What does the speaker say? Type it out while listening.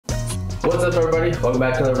What's up, everybody? Welcome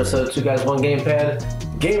back to another episode of Two Guys, One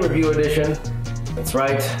Gamepad, Game Review Edition. That's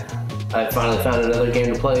right, I finally found another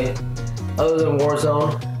game to play other than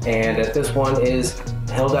Warzone, and this one is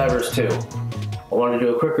HellDivers 2. I wanted to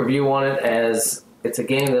do a quick review on it as it's a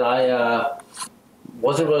game that I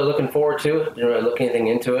wasn't really looking forward to. Didn't really look anything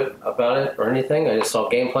into it about it or anything. I just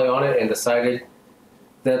saw gameplay on it and decided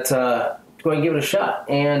that to go and give it a shot.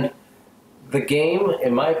 And the game,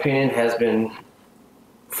 in my opinion, has been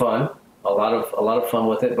fun. A lot of fun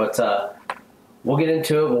with it, but we'll get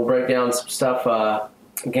into it. We'll break down some stuff,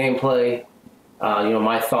 gameplay,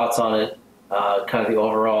 my thoughts on it, kind of the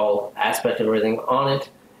overall aspect of everything on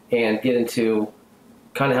it, and get into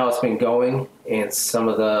kind of how it's been going and some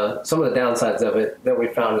of the downsides of it that we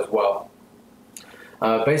found as well.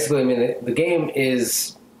 Basically, I mean, the game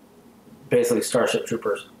is basically Starship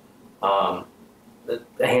Troopers.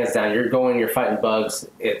 Hands down, you're fighting bugs.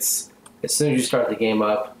 It's as soon as you start the game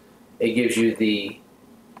up, it gives you the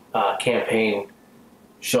campaign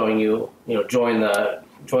showing you, join the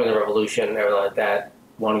revolution and everything like that,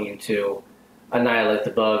 wanting you to annihilate the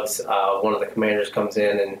bugs. One of the commanders comes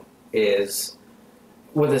in and is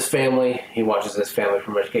with his family. He watches his family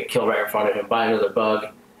pretty much get killed right in front of him by another bug,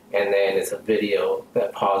 and then it's a video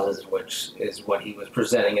that pauses, which is what he was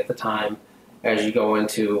presenting at the time as you go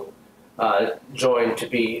into join to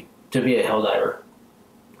be a Helldiver.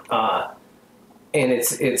 And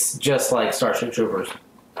it's just like Starship Troopers.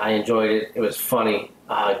 I enjoyed it. It was funny.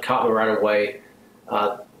 It caught me right away.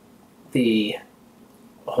 The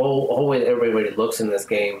whole way that everybody looks in this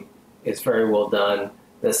game is very well done.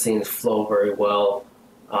 The scenes flow very well.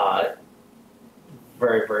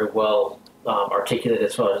 Very, very well articulated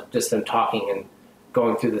as far as just them talking and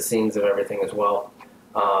going through the scenes of everything as well.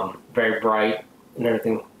 Very bright and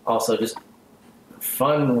everything. Also, just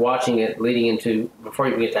fun watching it leading into, before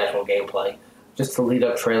you get to actual gameplay. Just the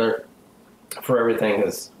lead-up trailer for everything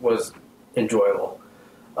was enjoyable.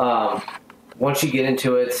 Once you get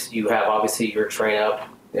into it, you have obviously your train up.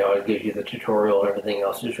 It gives you the tutorial and everything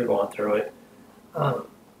else as you're going through it.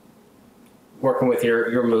 Working with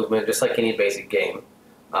your movement, just like any basic game.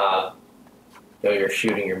 You're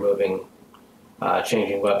shooting, you're moving,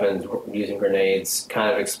 changing weapons, using grenades, kind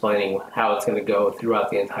of explaining how it's going to go throughout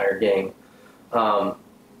the entire game.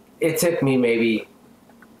 It took me maybe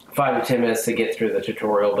 5 to 10 minutes to get through the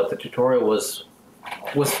tutorial, but the tutorial was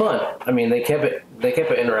fun. I mean, they kept it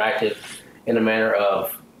interactive in a manner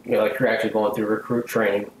of, like you're actually going through recruit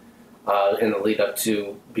training in the lead up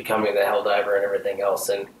to becoming the Helldiver and everything else.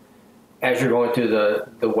 And as you're going through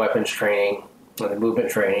the weapons training and the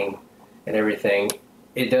movement training and everything,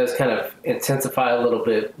 it does kind of intensify a little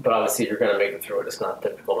bit, but obviously you're going to make it through it. It's not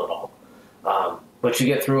difficult at all. But you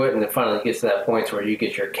get through it, and it finally gets to that point where you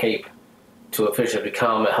get your cape to officially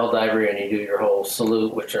become a Helldiver, and you do your whole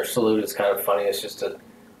salute, which our salute is kind of funny. It's just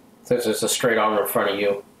a straight arm in front of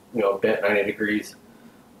you, bent 90 degrees,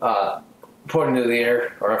 pointing to the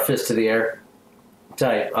air, or a fist to the air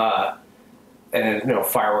type, and then,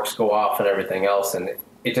 fireworks go off and everything else, and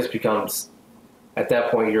it just becomes, at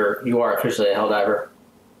that point, you are officially a Helldiver.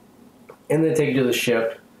 And they take you to the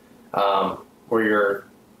ship, where you're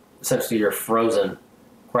frozen,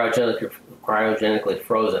 cryogenically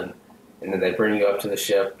frozen. And then they bring you up to the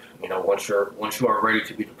ship. Once you are ready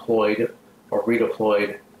to be deployed or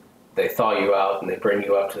redeployed, they thaw you out and they bring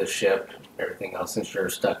you up to the ship. Everything else, since you're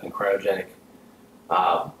stuck in cryogenic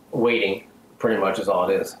waiting, pretty much is all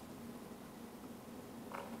it is.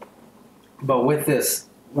 But with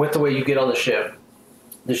the way you get on the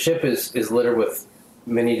ship is littered with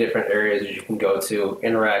many different areas that you can go to,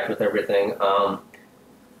 interact with everything.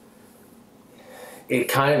 It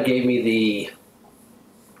kind of gave me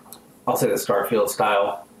I'll say the Starfield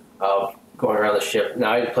style of going around the ship.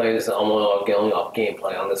 Now I play this almost only off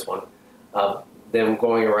gameplay on this one. Them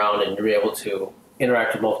going around and you're able to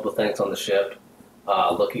interact with multiple things on the ship.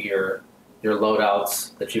 Look at your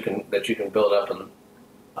loadouts that you can build up and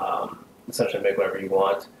essentially make whatever you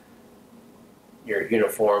want. Your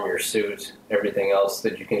uniform, your suit, everything else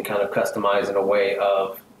that you can kind of customize in a way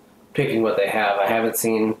of picking what they have. I haven't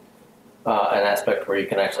seen an aspect where you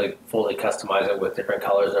can actually fully customize it with different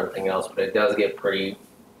colors and everything else, but it does get pretty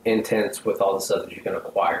intense with all the stuff that you can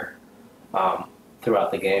acquire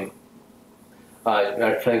throughout the game.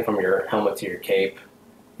 Everything from your helmet to your cape,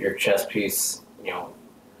 your chest piece,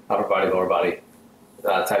 upper body, lower body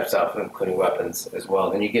type stuff, including weapons as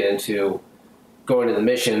well. Then you get into going to the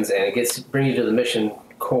missions, and it brings you to the mission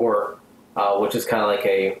core, which is kind of like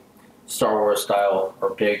a Star Wars style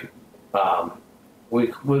or big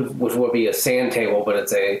which would be a sand table, but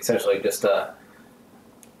it's essentially just a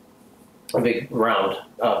big round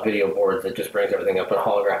video board that just brings everything up in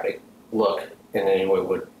holographic look in any way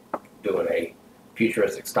would do in a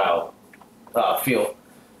futuristic style feel.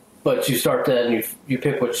 But you start that and you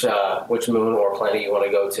pick which moon or planet you want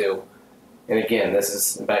to go to. And again, this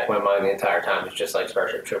is in the back of my mind the entire time. It's just like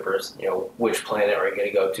Starship Troopers. You know, which planet are you going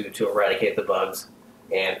to go to eradicate the bugs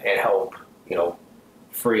and help, you know,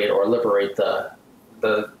 free it or liberate the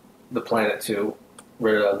planet to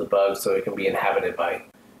rid of the bugs so it can be inhabited by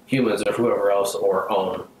humans or whoever else or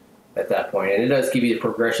own at that point. And it does give you the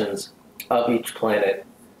progressions of each planet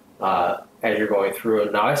as you're going through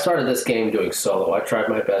it. Now, I started this game doing solo. I tried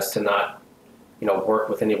my best to not, you know, work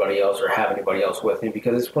with anybody else or have anybody else with me,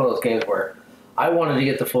 because it's one of those games where I wanted to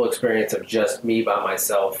get the full experience of just me by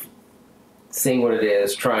myself, seeing what it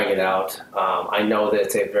is, trying it out. I know that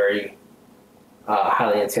it's a very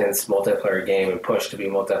highly intense multiplayer game and pushed to be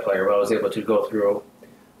multiplayer, but I was able to go through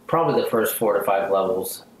probably the first 4 to 5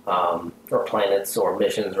 levels or planets or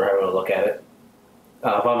missions or however you want to look at it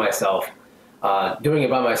by myself. Doing it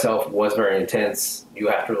by myself was very intense. You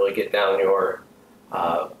have to really get down your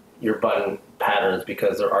button patterns,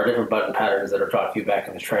 because there are different button patterns that are taught to you back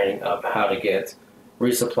in the training of how to get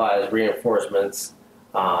resupplies, reinforcements,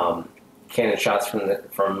 cannon shots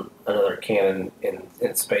from another cannon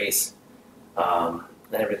in space, and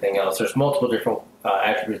everything else. There's multiple different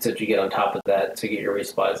attributes that you get on top of that to get your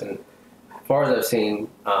resupplies. And as far as I've seen,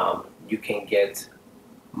 you can get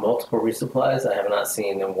multiple resupplies. I have not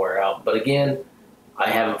seen them wear out. But again, I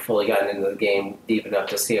haven't fully gotten into the game deep enough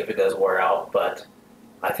to see if it does wear out. But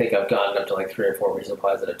I think I've gotten up to like 3 or 4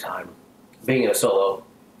 resupplies at a time. Being in a solo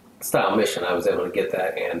style mission, I was able to get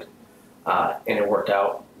that, and it worked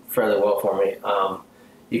out fairly well for me.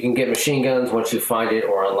 You can get machine guns once you find it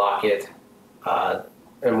or unlock it,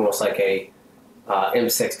 almost like a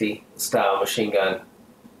M60 style machine gun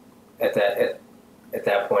at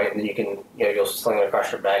that point, and then you can, you know, you'll sling it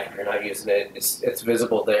across your back if you're not using it. It's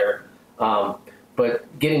visible there.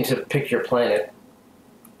 But getting to pick your planet,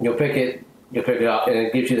 you'll pick it up, and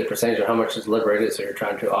it gives you the percentage of how much is liberated. So you're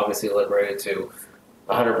trying to obviously liberate it to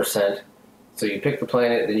 100%. So you pick the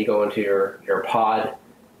planet, then you go into your pod,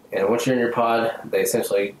 and once you're in your pod, they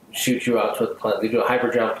essentially shoot you out to the planet. They do a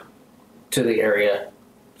hyper jump to the area,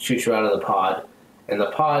 shoot you out of the pod, and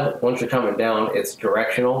the pod, once you're coming down, it's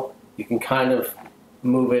directional. You can kind of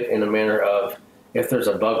move it in a manner of, if there's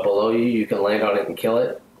a bug below you, you can land on it and kill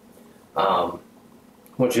it.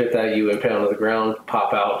 Once you hit that, you impale onto the ground,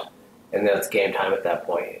 pop out, and then it's game time at that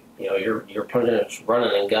point. You know, you're pretty much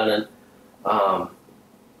running and gunning,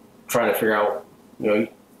 trying to figure out, you know,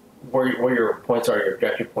 where your points are, your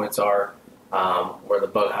objective points are, where the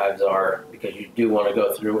bug hives are, because you do want to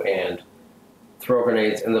go through and throw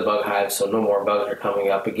grenades in the bug hives so no more bugs are coming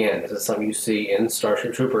up. Again, this is something you see in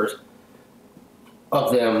Starship Troopers,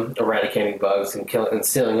 of them eradicating bugs and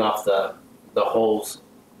sealing off the holes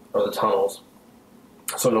or the tunnels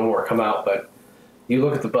so no more come out. But you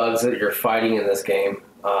look at the bugs that you're fighting in this game,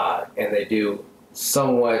 and they do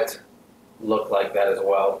somewhat look like that as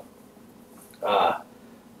well.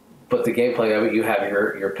 But the gameplay of it, you have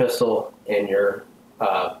your pistol and your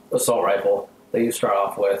assault rifle that you start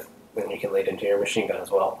off with, then you can lead into your machine gun as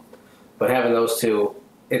well. But having those two,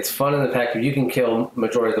 it's fun in the fact that you can kill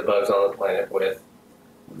majority of the bugs on the planet with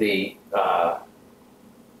the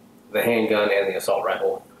handgun and the assault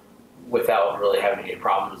rifle without really having any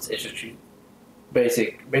problems. It's just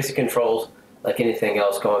basic controls like anything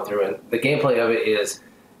else going through. And the gameplay of it is,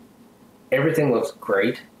 everything looks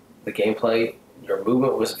great. The gameplay, your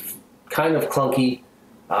movement was kind of clunky.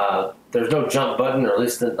 There's no jump button, or at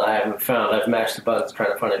least that I haven't found. I've mashed the buttons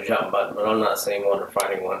trying to find a jump button, but I'm not seeing one or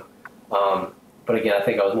finding one. But again, I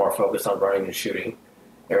think I was more focused on running and shooting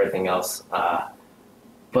everything else.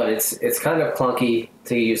 But it's kind of clunky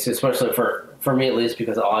to get used to, especially for me at least,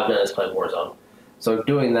 because all I've done is play Warzone. So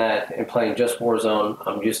doing that and playing just Warzone,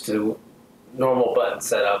 I'm used to normal button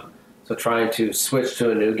setup. So trying to switch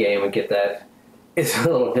to a new game and get that is a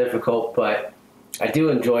little difficult, but I do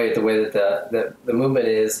enjoy it the way that the movement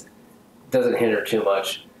doesn't hinder too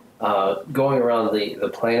much. Going around the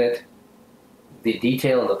planet, the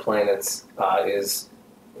detail in the planets is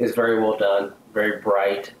very well done, very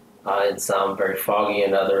bright in some, very foggy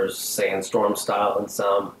in others, sandstorm style in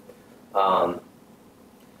some.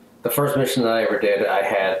 The first mission that I ever did, I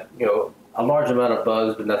had, you know, a large amount of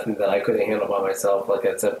bugs, but nothing that I couldn't handle by myself, like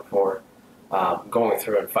I said before. Going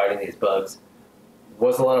through and fighting these bugs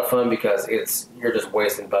was a lot of fun, because you're just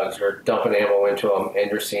wasting bugs. You're dumping ammo into them,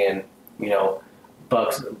 and you're seeing, you know,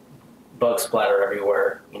 bug splatter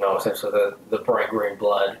everywhere. You know, essentially the bright green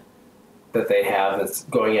blood that they have that's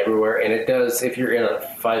going everywhere. And it does, if you're in a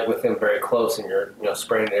fight with them very close and you're, you know,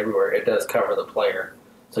 spraying it everywhere, it does cover the player.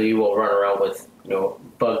 So you will run around with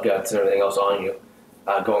bug guts and everything else on you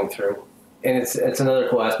going through. And it's another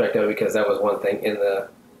cool aspect of it, because that was one thing in the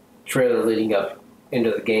trailer leading up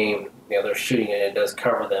into the game. They're shooting it, and it does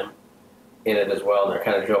cover them in it as well, and they're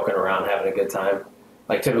kind of joking around, having a good time,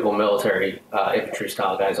 like typical military infantry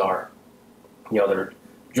style guys are. They're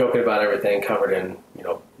joking about everything, covered in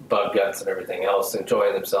bug guts and everything else,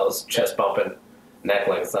 enjoying themselves, chest bumping, neck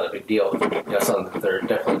like it's not a big deal. Something that they're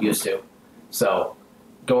definitely used to. So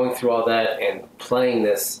going through all that and playing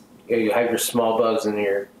this, you have your small bugs and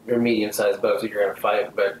your medium-sized bugs that you're going to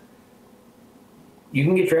fight, but you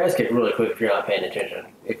can get your ass kicked really quick if you're not paying attention.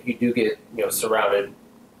 If you do get surrounded,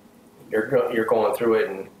 you're going through it,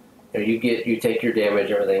 and you take your damage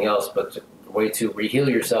and everything else. But the way to re-heal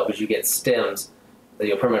yourself is you get stems that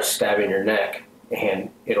you'll pretty much stab in your neck, and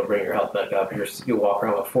it'll bring your health back up. You walk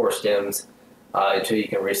around with 4 stems until you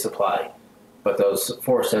can resupply. But those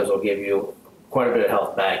 4 stems will give you quite a bit of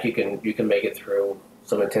health back. You can make it through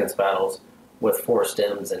some intense battles with 4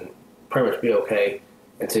 stems and pretty much be okay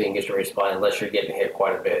until you can get your resupply, unless you're getting hit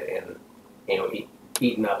quite a bit and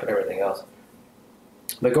eaten up and everything else.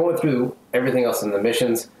 But going through everything else in the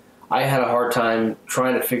missions, I had a hard time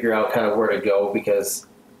trying to figure out kind of where to go, because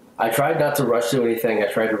I tried not to rush through anything. I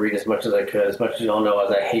tried to read as much as I could. As much as you all know,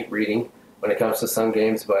 as I hate reading when it comes to some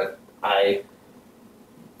games, but I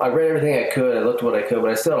read everything I could. I looked at what I could,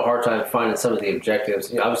 but I still had a hard time finding some of the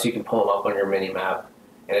objectives. Obviously, you can pull them up on your mini map,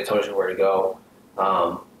 and it tells you where to go.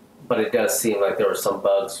 But it does seem like there were some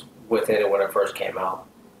bugs within it when it first came out.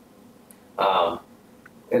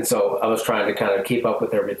 And so I was trying to kind of keep up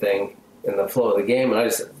with everything in the flow of the game, and I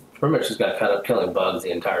pretty much just got caught up killing bugs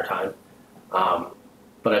the entire time.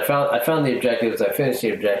 But I found the objectives, I finished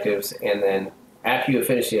the objectives, and then after you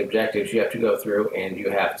finish the objectives, you have to go through and you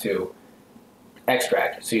have to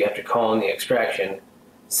extract. So you have to call in the extraction,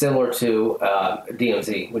 similar to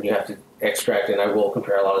DMZ, when you have to extract, and I will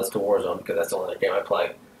compare a lot of this to Warzone because that's the only other game I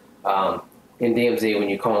play. In DMZ, when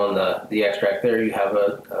you call in the extract there, you have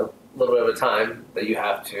a little bit of a time that you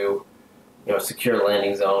have to secure a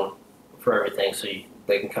landing zone for everything, so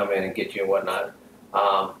they can come in and get you and whatnot.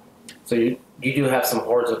 So you do have some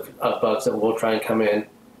hordes of bugs that will try and come in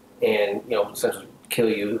and essentially kill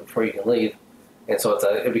you before you can leave, and so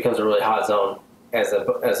it becomes a really hot zone as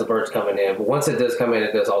the bird's coming in. But once it does come in,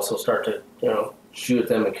 it does also start to shoot at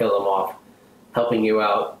them and kill them off, helping you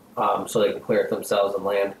out so they can clear it themselves and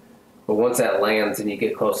land. But once that lands and you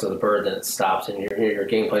get close to the bird, then it stops, and your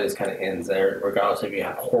gameplay just kind of ends there, regardless if you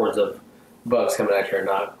have hordes of bugs coming at you or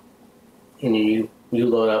not. And you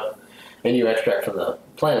load up and you extract from the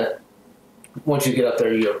planet. Once you get up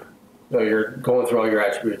there, you're going through all your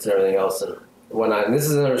attributes and everything else and whatnot. And this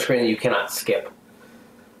is another screen that you cannot skip.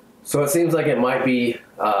 So it seems like it might be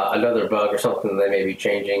another bug or something that they may be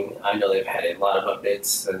changing. I know they've had a lot of updates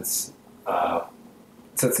since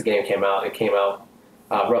the game came out. It came out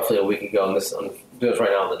roughly a week ago, and I'm doing this right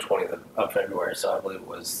now on the 20th of February, so I believe it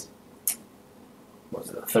was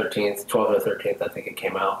the 13th, 12th or 13th, I think it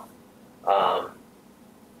came out.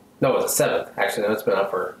 No, it was the 7th. Actually, no, it's been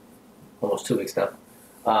out for almost 2 weeks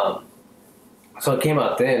now. So it came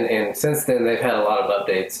out then, and since then they've had a lot of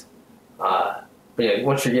updates. But yeah,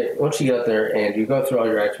 once you get up there and you go through all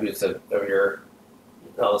your attributes of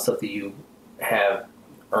all the stuff that you have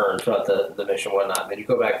earned throughout the mission and whatnot, then you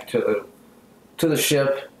go back to the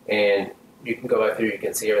ship, and you can go back through. You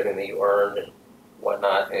can see everything that you earned and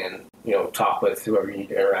whatnot, and talk with whoever you need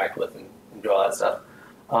to interact with and do all that stuff.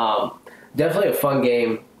 Definitely a fun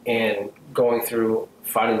game, and going through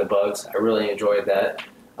fighting the bugs, I really enjoyed that.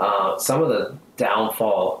 Some of the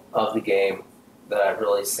downfall of the game that I've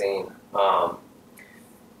really seen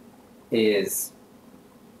is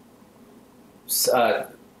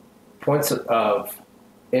points of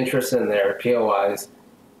interest in their POIs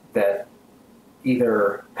that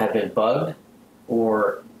either have been bugged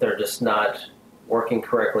or they're just not working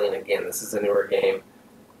correctly. And again, this is a newer game,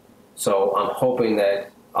 so I'm hoping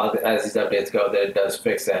that as these updates go, that it does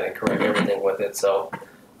fix that and correct everything with it. So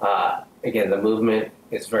again, the movement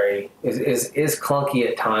is is clunky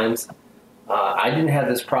at times. I didn't have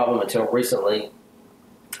this problem until recently.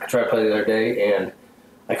 I tried to play the other day and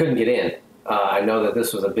I couldn't get in. I know that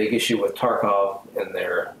this was a big issue with Tarkov and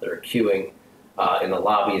their queuing in the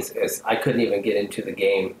lobbies, as I couldn't even get into the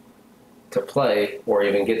game to play or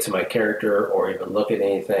even get to my character or even look at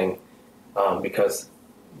anything because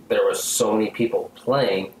there were so many people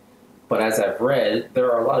playing. But as I've read,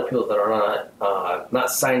 there are a lot of people that are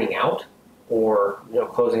not signing out or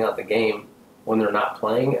closing out the game when they're not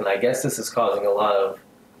playing, and I guess this is causing a lot of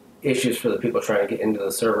issues for the people trying to get into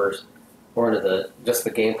the servers or into just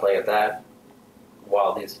the gameplay of that,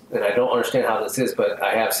 while these, and I don't understand how this is, but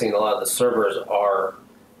I have seen a lot of the servers are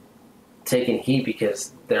taking heat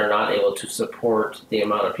because they're not able to support the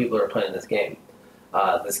amount of people that are playing this game.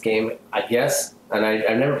 This game, I guess, and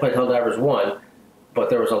I've never played HellDivers 1, but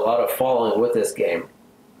there was a lot of following with this game,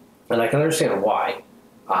 and I can understand why.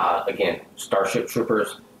 Again, Starship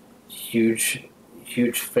Troopers, huge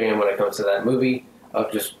fan when it comes to that movie,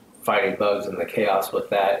 of just fighting bugs and the chaos with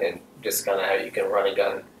that, and just kind of how you can run a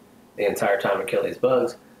gun the entire time and kill these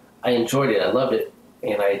bugs. I enjoyed it. I loved it,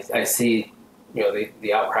 and I see, you know,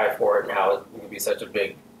 the outcry for it and how it can be such a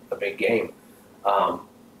big game.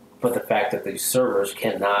 But the fact that these servers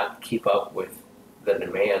cannot keep up with the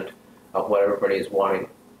demand of what everybody is wanting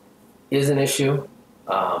is an issue.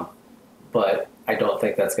 But I don't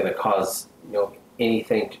think that's going to cause, you know,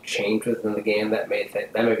 anything to change within the game. That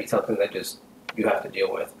may be something that just you have to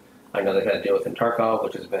deal with. I know they've had to deal with Untarkov,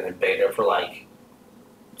 which has been in beta for like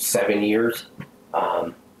 7 years.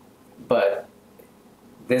 But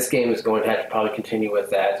this game is going to have to probably continue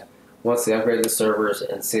with that. Once they upgrade the servers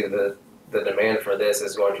and see the demand for this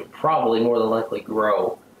is going to probably more than likely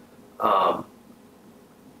grow.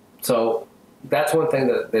 So that's one thing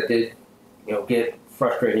that did, you know, get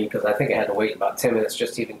frustrating, because I think I had to wait about 10 minutes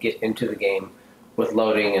just to even get into the game with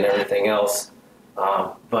loading and everything else.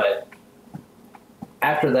 But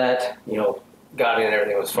after that, you know, got in,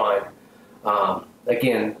 everything was fine.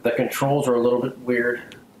 Again, the controls are a little bit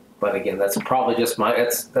weird, but again, that's probably just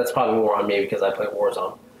that's probably more on me because I play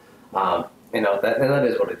Warzone. You know, that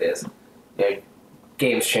is what it is. You know,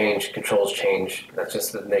 games change, controls change. That's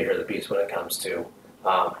just the nature of the beast when it comes to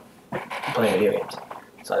playing video games.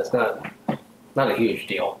 So it's not a huge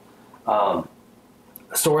deal.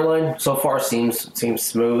 Storyline so far seems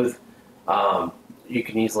smooth. You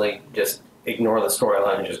can easily just ignore the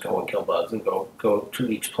storyline and just go and kill bugs and go to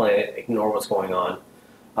each planet, ignore what's going on.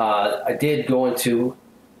 I did go into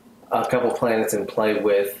a couple planets and play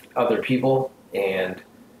with other people, and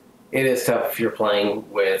it is tough if you're playing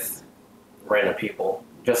with random people,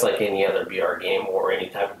 just like any other BR game or any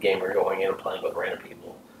type of game you're going in and playing with random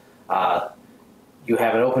people. You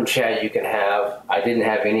have an open chat you can have. I didn't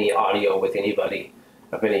have any audio with anybody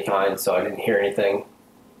of any kind, so I didn't hear anything.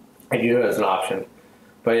 I knew it was an option,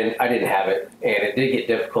 but I didn't have it, and it did get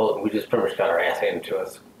difficult, and we just pretty much got our ass handed to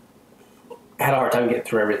us. Had a hard time getting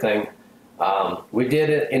through everything. We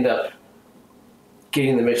did end up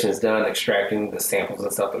getting the missions done, extracting the samples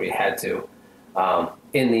and stuff that we had to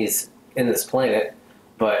in this planet,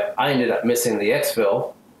 but I ended up missing the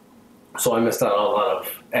exfil, so I missed out on a lot of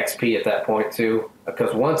XP at that point too,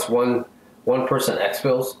 because once one person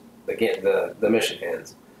exfils, again, the mission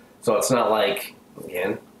ends. So it's not like,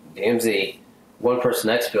 again, DMZ, one person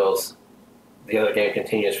exfils, the other game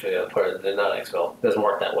continues for the other player that did not exfil. It doesn't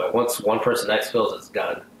work that way. Once one person exfils, it's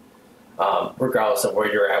done. Regardless of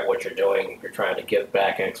where you're at, what you're doing, if you're trying to give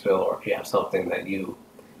back exfil, or if you have something that you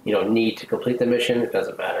need to complete the mission, it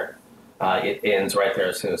doesn't matter. It ends right there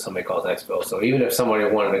as soon as somebody calls exfil. So even if somebody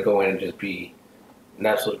wanted to go in and just be an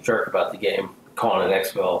absolute jerk about the game, calling an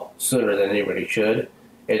exfil sooner than anybody should,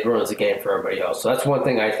 it ruins the game for everybody else. So that's one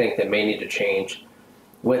thing I think that may need to change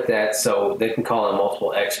with that, so they can call in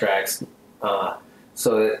multiple extracts,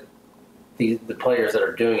 so that the players that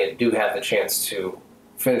are doing it do have the chance to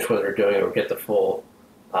finish what they're doing or get the full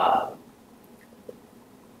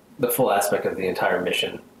aspect of the entire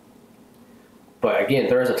mission. But again,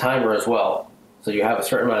 there is a timer as well, so you have a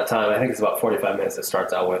certain amount of time. I think it's about 45 minutes it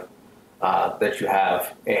starts out with that you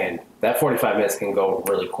have, and that 45 minutes can go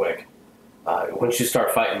really quick. Once you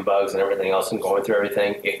start fighting bugs and everything else and going through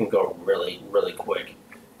everything, it can go really, really quick.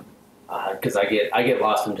 Because I get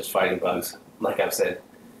lost in just fighting bugs. Like I've said,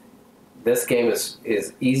 this game is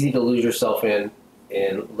easy to lose yourself in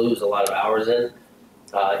and lose a lot of hours in.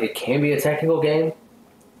 It can be a technical game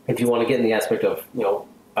if you want to get in the aspect of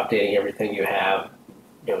updating everything you have,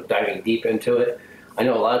 diving deep into it. I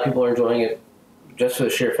know a lot of people are enjoying it just for the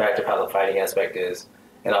sheer fact of how the fighting aspect is,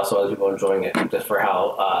 and also other people are enjoying it just for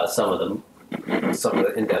how some of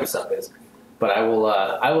the in-depth stuff is. But I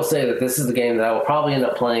will say that this is the game that I will probably end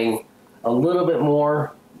up playing a little bit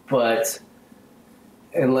more, but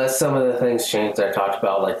unless some of the things change that I talked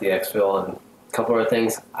about, like the exfil and a couple other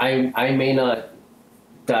things, I may not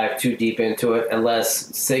dive too deep into it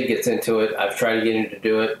unless Sig gets into it. I've tried to get him to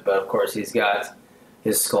do it, but of course he's got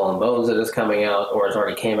his Skull and Bones that is coming out, or has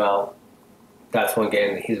already came out. That's one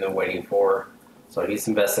game that he's been waiting for, so he's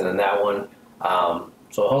invested in that one.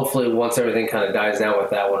 So hopefully once everything kind of dies down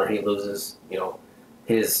with that one, or he loses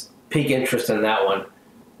his peak interest in that one,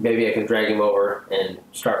 maybe I can drag him over and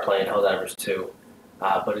start playing HellDivers 2.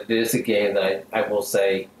 But it is a game that I will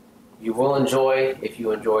say you will enjoy if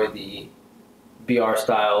you enjoy the BR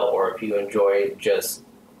style, or if you enjoy just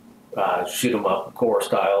shoot 'em up gore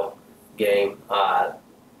style game,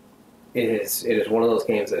 it is one of those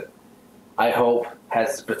games that I hope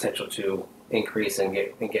has the potential to increase and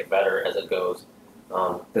get better as it goes.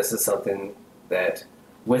 This is something that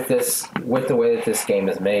with the way that this game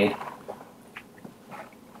is made,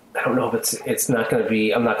 I don't know if it's not going to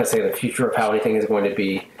be. I'm not going to say the future of how anything is going to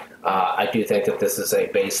be. I do think that this is a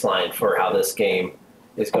baseline for how this game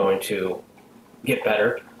is going to get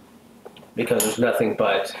better, because there's nothing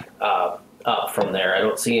but up from there. I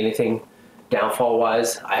don't see anything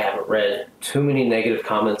downfall-wise. I haven't read too many negative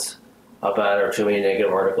comments about it or too many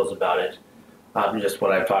negative articles about it. Just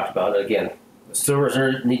what I've talked about. Again,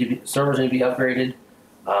 servers need to be upgraded.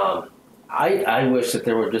 I wish that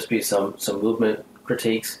there would just be some movement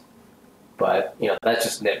critiques, but that's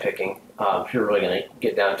just nitpicking. If you're really going to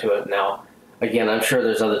get down to it. Now, again, I'm sure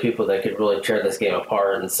there's other people that could really tear this game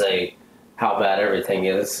apart and say how bad everything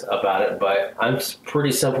is about it, but I'm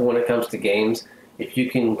pretty simple when it comes to games. If you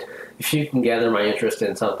can gather my interest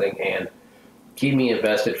in something and keep me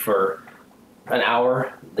invested for an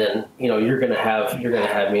hour, then you're gonna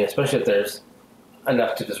have me, especially if there's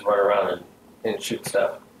enough to just run around and shoot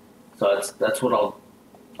stuff. So that's what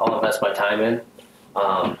I'll invest my time in.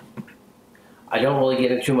 I don't really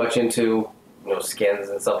get too much into skins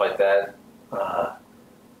and stuff like that.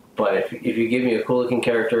 But if you give me a cool looking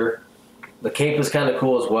character, the cape is kind of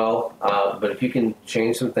cool as well. But if you can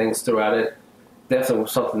change some things throughout it, definitely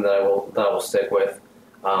something that I will stick with.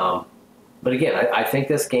 But again, I think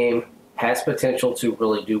this game has potential to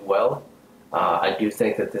really do well. I do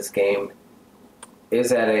think that this game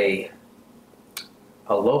is at a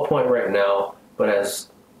low point right now, but as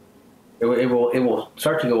it will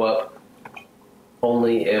start to go up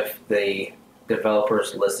only if the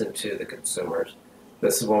developers listen to the consumers.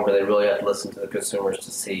 This is one where they really have to listen to the consumers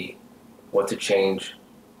to see what to change,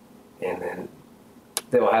 and then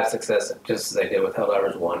they will have success just as they did with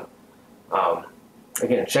HellDivers 1.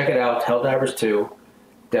 Again, check it out. HellDivers 2,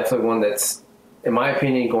 definitely one that's, in my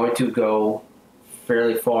opinion, going to go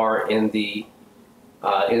fairly far in the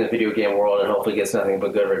video game world, and hopefully gets nothing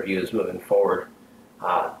but good reviews moving forward.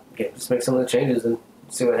 Again, just make some of the changes and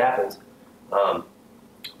see what happens.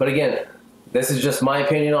 But again, this is just my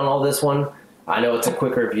opinion on all this one. I know it's a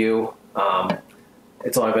quick review.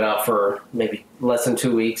 It's only been out for maybe less than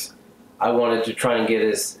 2 weeks. I wanted to try and get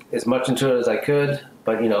as much into it as I could,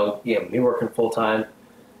 but me working full time,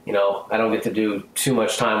 I don't get to do too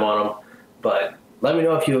much time on them. But let me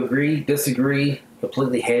know if you agree, disagree,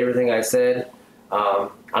 completely hate everything I said.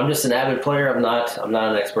 I'm just an avid player. I'm not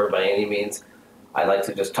an expert by any means. I like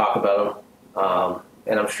to just talk about them,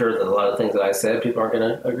 and I'm sure that a lot of things that I said people aren't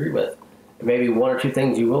going to agree with. And maybe one or two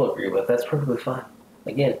things you will agree with. That's perfectly fine.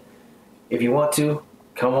 Again, if you want to,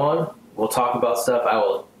 come on. We'll talk about stuff. I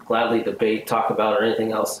will gladly debate, talk about, or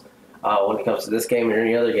anything else when it comes to this game or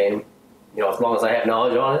any other game. As long as I have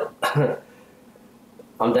knowledge on it,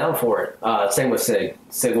 I'm down for it. Same with Sig.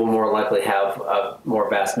 Sig will more likely have more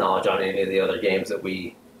vast knowledge on any of the other games that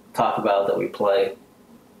we talk about, that we play,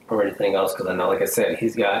 or anything else. Because I know, like I said,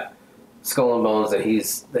 he's got Skull and Bones that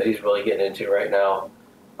he's really getting into right now.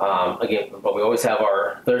 Again, but we always have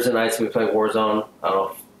our Thursday nights we play Warzone. I don't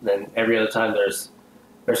know. Then every other time there's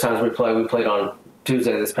times we play. We played on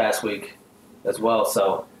Tuesday this past week as well.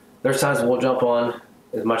 So there's times we'll jump on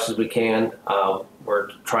as much as we can. We're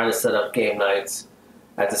trying to set up game nights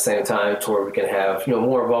at the same time to where we can have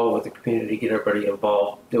more involved with the community, get everybody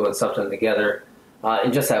involved, doing something together,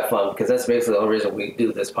 and just have fun, because that's basically the only reason we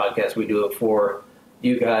do this podcast. We do it for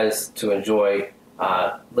you guys to enjoy,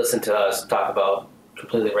 listen to us talk about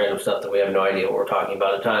completely random stuff that we have no idea what we're talking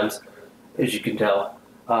about at times, as you can tell,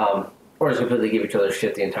 or just completely give each other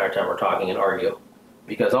shit the entire time we're talking and argue.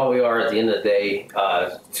 Because all we are at the end of the day,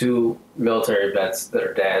 two military vets that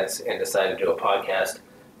are dads and decide to do a podcast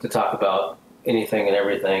to talk about anything and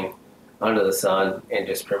everything under the sun and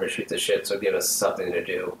just pretty much shoot the shit, so give us something to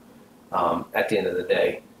do at the end of the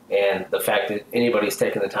day. And the fact that anybody's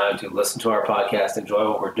taking the time to listen to our podcast, enjoy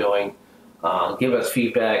what we're doing, give us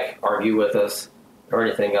feedback, argue with us, or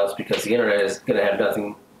anything else, because the internet is going to have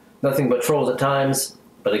nothing but trolls at times.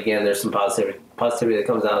 But again, there's some positivity that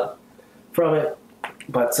comes out from it.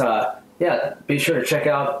 But yeah, be sure to check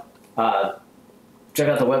out the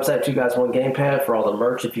website, Two Guys One Gamepad, for all the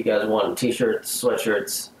merch. If you guys want t-shirts,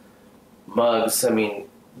 sweatshirts, mugs, I mean,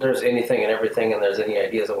 there's anything and everything, and there's any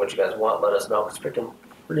ideas of what you guys want, let us know, because we can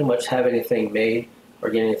pretty much have anything made or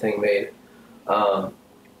get anything made.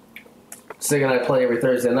 Sig and I play every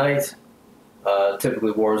Thursday night,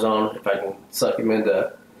 typically Warzone. If I can suck him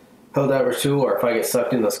into HellDivers 2, or if I get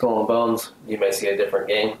sucked into Skull and Bones, you may see a different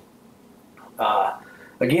game.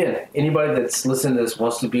 Again, anybody that's listening to this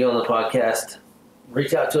wants to be on the podcast,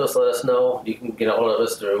 reach out to us, let us know. You can get a hold of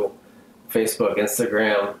us through Facebook,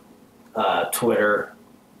 Instagram, Twitter,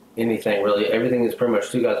 anything really. Everything is pretty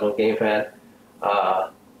much Two Guys One Gamepad.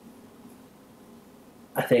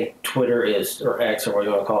 I think Twitter is, or X, or what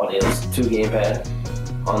you want to call it, is 2 Gamepad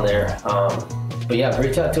on there. But yeah,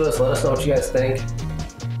 reach out to us. Let us know what you guys think.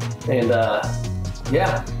 And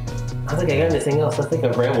yeah, I think I got anything else. I think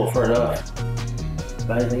I've rambled for enough.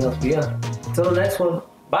 Got anything else? But yeah, until the next one.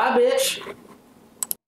 Bye, bitch.